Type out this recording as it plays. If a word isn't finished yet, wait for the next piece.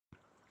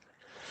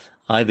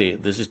Hi there,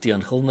 this is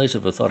Tiaan Gilnes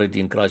of Authority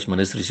in Christ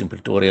Ministries in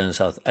Pretoria in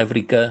South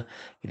Africa.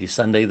 It is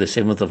Sunday, the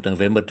 7th of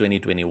November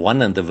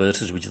 2021, and the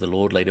verses which the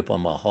Lord laid upon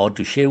my heart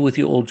to share with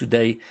you all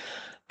today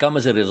come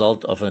as a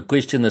result of a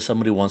question that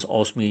somebody once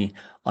asked me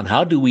on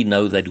how do we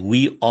know that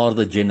we are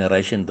the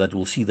generation that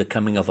will see the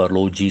coming of our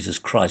Lord Jesus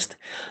Christ.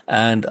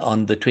 And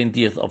on the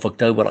 20th of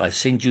October, I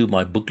sent you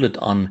my booklet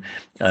on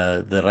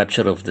the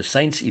rapture of the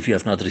saints. If you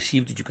have not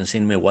received it, you can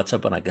send me a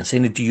WhatsApp and I can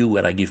send it to you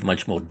where I give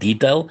much more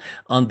detail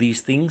on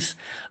these things.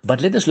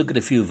 But let us look at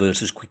a few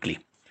verses quickly.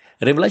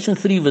 Revelation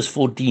 3 verse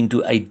 14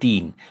 to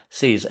 18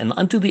 says, And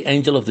unto the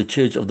angel of the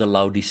church of the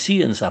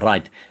Laodiceans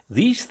write,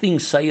 These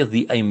things saith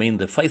the Amen,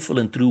 the faithful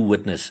and true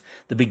witness,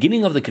 the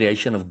beginning of the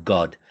creation of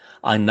God.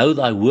 I know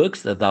thy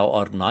works, that thou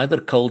art neither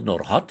cold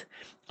nor hot.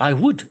 I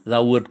would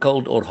thou wert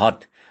cold or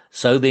hot.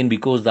 So then,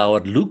 because thou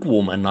art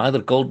lukewarm and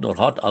neither cold nor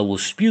hot, I will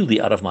spew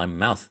thee out of my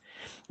mouth.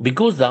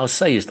 Because thou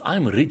sayest, I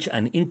am rich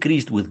and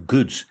increased with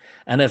goods,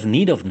 and have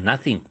need of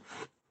nothing,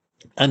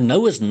 and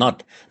knowest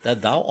not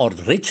that thou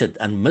art wretched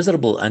and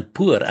miserable and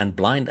poor and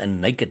blind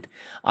and naked.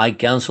 I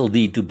counsel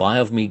thee to buy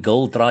of me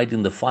gold tried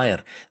in the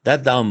fire,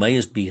 that thou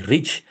mayest be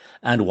rich,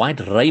 and white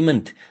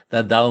raiment,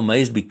 that thou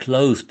mayest be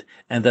clothed,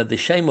 and that the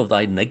shame of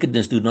thy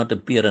nakedness do not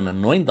appear, and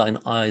anoint thine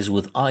eyes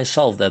with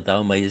eyesalve, that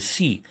thou mayest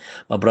see.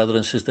 My brother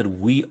and sister,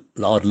 we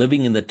are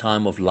living in the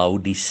time of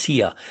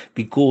Laodicea,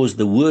 because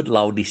the word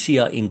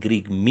Laodicea in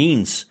Greek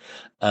means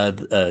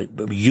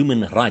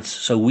human rights.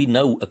 So we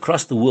know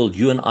across the world,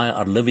 you and I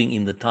are living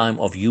in the time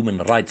of human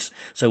rights.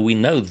 So we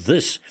know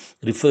this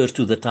refers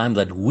to the time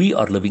that we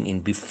are living in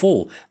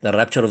before the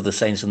rapture of the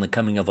saints and the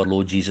coming of our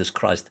Lord Jesus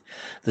Christ.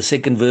 The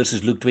second verse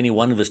is Luke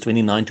 21, verse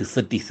 29 to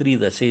 33,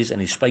 that says,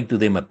 And he spake to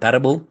them a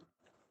parable.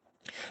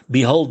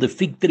 Behold, the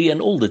fig tree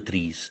and all the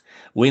trees,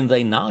 when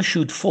they now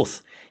shoot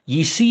forth,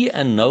 ye see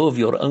and know of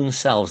your own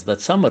selves that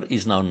summer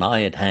is now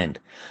nigh at hand.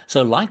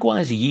 So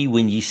likewise ye,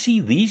 when ye see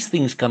these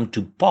things come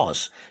to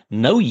pass,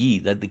 know ye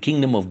that the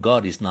kingdom of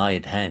God is nigh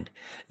at hand.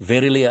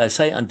 Verily I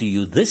say unto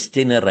you, this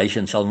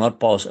generation shall not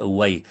pass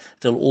away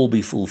till all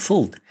be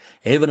fulfilled.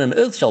 Heaven and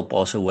earth shall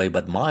pass away,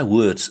 but my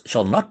words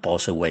shall not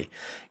pass away.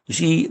 You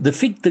see, the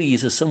fig tree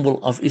is a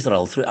symbol of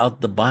Israel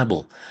throughout the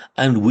Bible.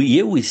 And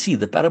here we see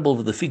the parable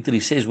of the fig tree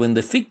says, when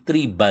the fig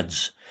tree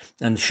buds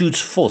and shoots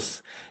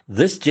forth,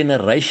 this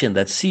generation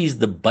that sees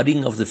the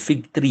budding of the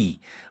fig tree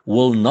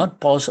will not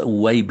pass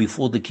away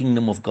before the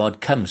kingdom of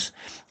God comes.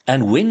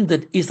 And when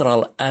did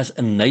Israel as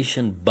a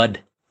nation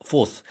bud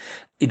forth?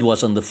 It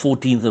was on the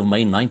 14th of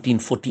May,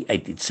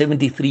 1948. It's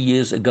 73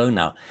 years ago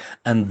now.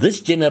 And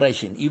this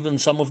generation, even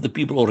some of the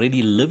people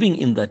already living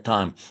in that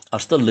time, are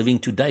still living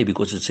today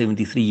because it's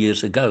 73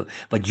 years ago.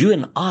 But you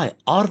and I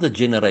are the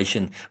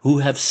generation who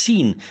have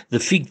seen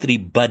the fig tree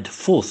bud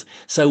forth.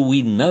 So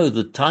we know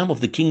the time of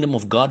the kingdom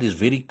of God is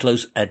very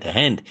close at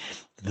hand.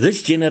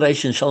 This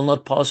generation shall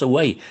not pass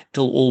away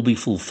till all be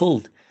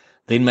fulfilled.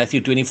 Then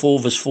Matthew 24,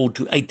 verse 4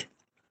 to 8.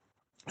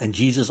 And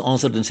Jesus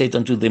answered and said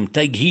unto them,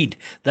 Take heed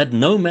that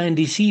no man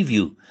deceive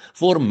you.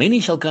 For many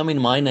shall come in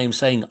my name,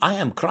 saying, I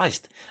am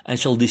Christ, and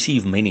shall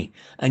deceive many.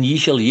 And ye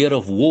shall hear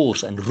of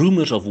wars and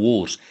rumours of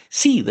wars.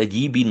 See that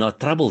ye be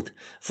not troubled.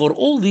 For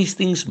all these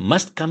things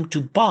must come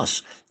to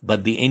pass,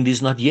 but the end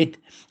is not yet.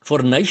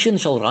 For nation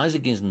shall rise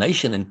against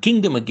nation, and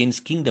kingdom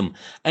against kingdom.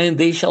 And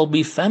there shall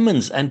be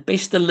famines and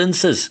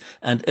pestilences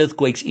and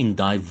earthquakes in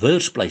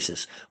diverse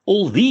places.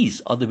 All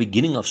these are the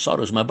beginning of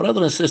sorrows. My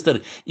brother and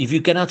sister, if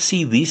you cannot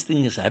see these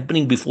things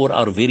happening before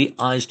our very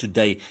eyes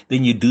today,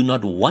 then you do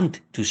not want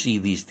to see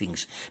these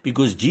things.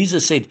 Because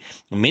Jesus said,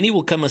 many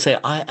will come and say,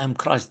 I am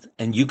Christ.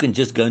 And you can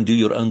just go and do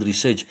your own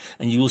research.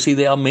 And you will see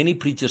there are many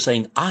preachers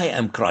saying, I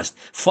am Christ.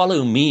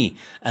 Follow me.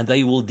 And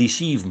they will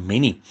deceive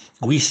many.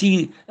 We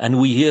see and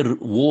we hear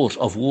wars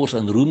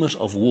and rumours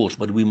of wars,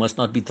 but we must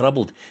not be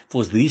troubled,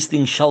 for these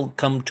things shall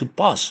come to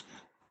pass.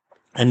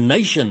 And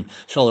nation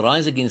shall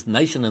rise against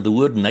nation, and the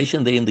word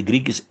nation there in the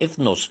Greek is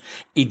ethnos.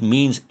 It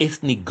means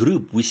ethnic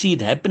group. We see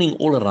it happening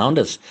all around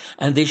us.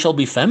 And there shall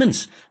be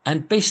famines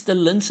and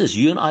pestilences.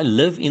 You and I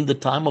live in the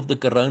time of the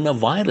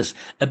coronavirus,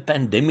 a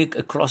pandemic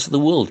across the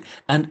world,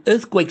 and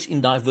earthquakes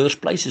in diverse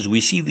places. We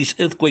see these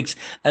earthquakes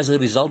as a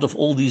result of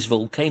all these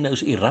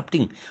volcanoes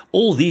erupting.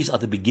 All these are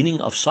the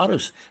beginning of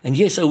sorrows. And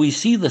yes, so we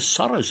see the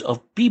sorrows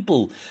of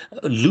people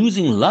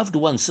losing loved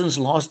ones since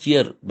last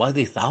year by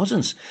the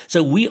thousands.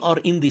 So we are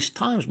in these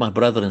times, my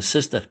brother and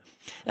sister.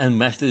 And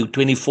Matthew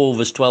 24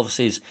 verse 12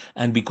 says,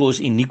 And because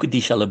iniquity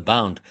shall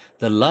abound,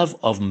 the love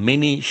of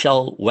many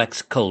shall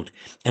wax cold.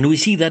 And we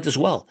see that as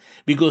well,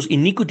 because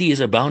iniquity is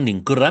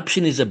abounding,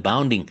 corruption is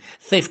abounding,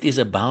 theft is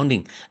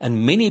abounding,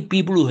 and many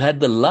people who had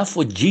the love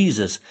for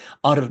Jesus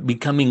are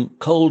becoming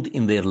cold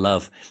in their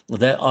love.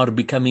 They are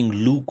becoming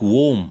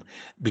lukewarm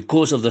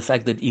because of the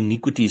fact that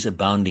iniquity is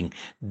abounding.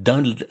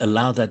 Don't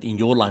allow that in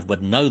your life,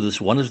 but know this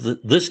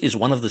is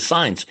one of the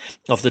signs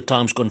of the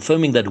times,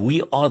 confirming that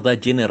we are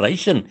that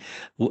generation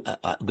who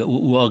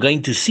are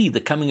going to see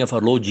the coming of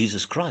our Lord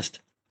Jesus Christ.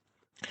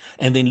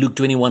 And then Luke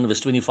 21 verse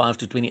 25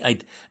 to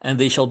 28, and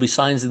there shall be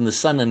signs in the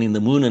sun and in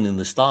the moon and in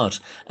the stars,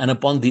 and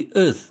upon the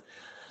earth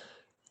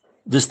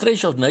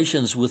Distress of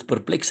nations with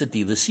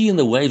perplexity, the sea and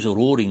the waves are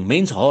roaring,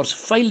 men's hearts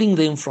failing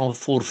them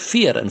for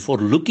fear and for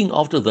looking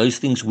after those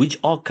things which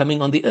are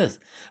coming on the earth.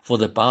 For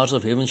the powers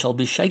of heaven shall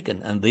be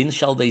shaken, and then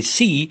shall they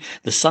see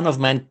the Son of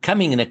Man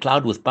coming in a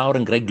cloud with power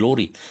and great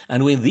glory.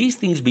 And when these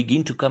things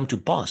begin to come to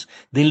pass,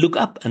 then look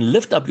up and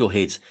lift up your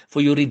heads, for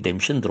your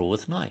redemption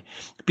draweth nigh.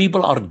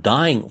 People are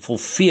dying for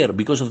fear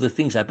because of the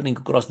things happening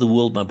across the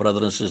world, my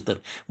brother and sister.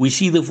 We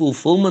see the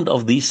fulfillment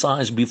of these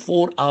signs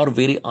before our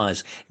very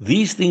eyes.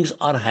 These things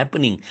are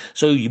happening.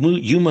 So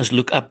you must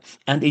look up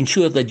and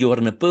ensure that you are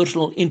in a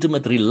personal,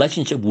 intimate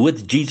relationship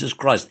with Jesus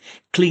Christ.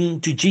 Cling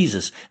to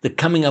Jesus. The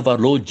coming of our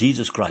Lord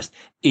Jesus Christ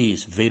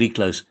is very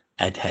close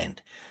at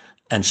hand.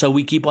 And so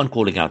we keep on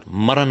calling out,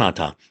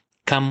 Maranatha,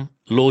 come,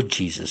 Lord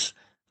Jesus.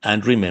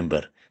 And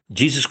remember,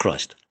 Jesus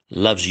Christ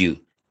loves you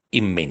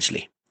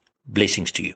immensely. Blessings to you.